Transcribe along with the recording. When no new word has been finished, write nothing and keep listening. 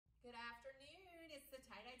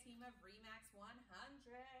team of RE/MAX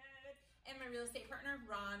 100 and my real estate partner,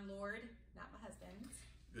 Ron Lord, not my husband.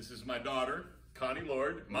 This is my daughter, Connie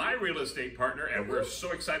Lord, my real estate partner, and we're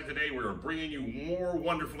so excited today. We're bringing you more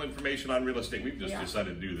wonderful information on real estate. We've just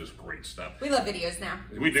decided to do this great stuff. We love videos now.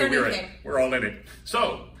 We do. We're all in it.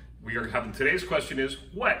 So we are having today's question is,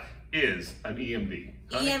 what is an EMD?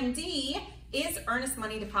 EMD is earnest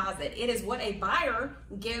money deposit. It is what a buyer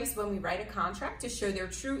gives when we write a contract to show their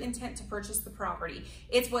true intent to purchase the property.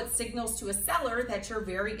 It's what signals to a seller that you're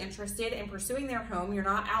very interested in pursuing their home. You're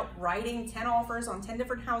not out writing 10 offers on 10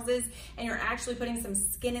 different houses, and you're actually putting some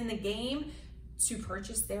skin in the game to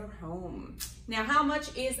purchase their home. Now, how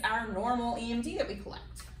much is our normal EMD that we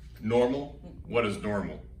collect? Normal? What is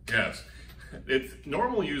normal? Yes. It's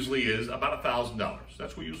normal usually is about $1,000.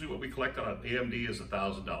 That's usually what we collect on an EMD is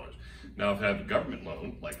 $1,000. Now, if you have a government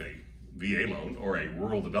loan, like a VA loan or a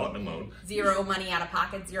rural development loan. Zero money out of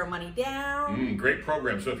pocket, zero money down. Great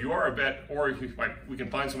program. So if you are a vet, or we can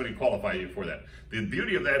find somebody to qualify you for that. The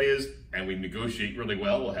beauty of that is, and we negotiate really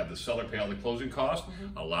well, we'll have the seller pay all the closing costs.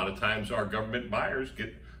 A lot of times our government buyers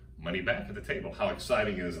get money back at the table. How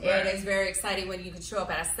exciting is that? It is very exciting when you can show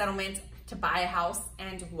up at a settlement to buy a house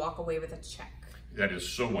and walk away with a check. That is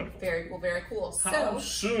so wonderful. Very cool. How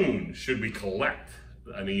soon should we collect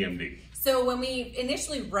an EMD? So when we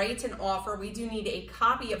initially write an offer, we do need a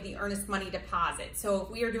copy of the earnest money deposit. So if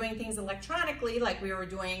we are doing things electronically, like we were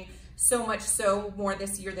doing so much so more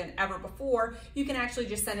this year than ever before, you can actually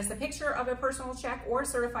just send us a picture of a personal check or a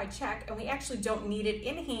certified check, and we actually don't need it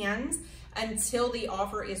in hand until the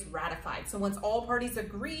offer is ratified. So once all parties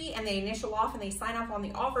agree and they initial off and they sign off on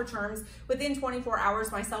the offer terms, within 24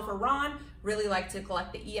 hours, myself or Ron really like to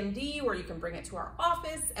collect the EMD, where you can bring it to our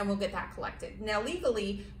office and we'll get that collected. Now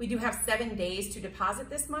legally, we do have 7 days to deposit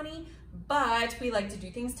this money, but we like to do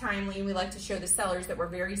things timely, and we like to show the sellers that we're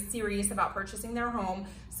very serious about purchasing their home.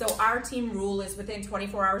 So our team rule is within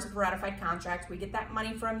 24 hours of a ratified contract, we get that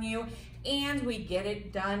money from you and we get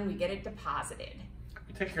it done, we get it deposited.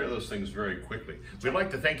 We take care of those things very quickly. We'd like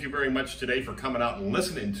to thank you very much today for coming out and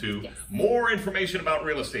listening to more information about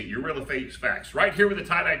real estate, your real estate facts, right here with the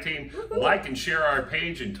Tie-Dye team. Like and share our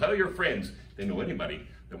page and tell your friends they know anybody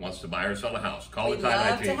that wants to buy or sell a house. Call the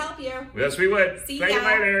Tie-Dye team. We'd love to help you. Yes, we would. See Thank you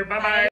later. Bye-bye.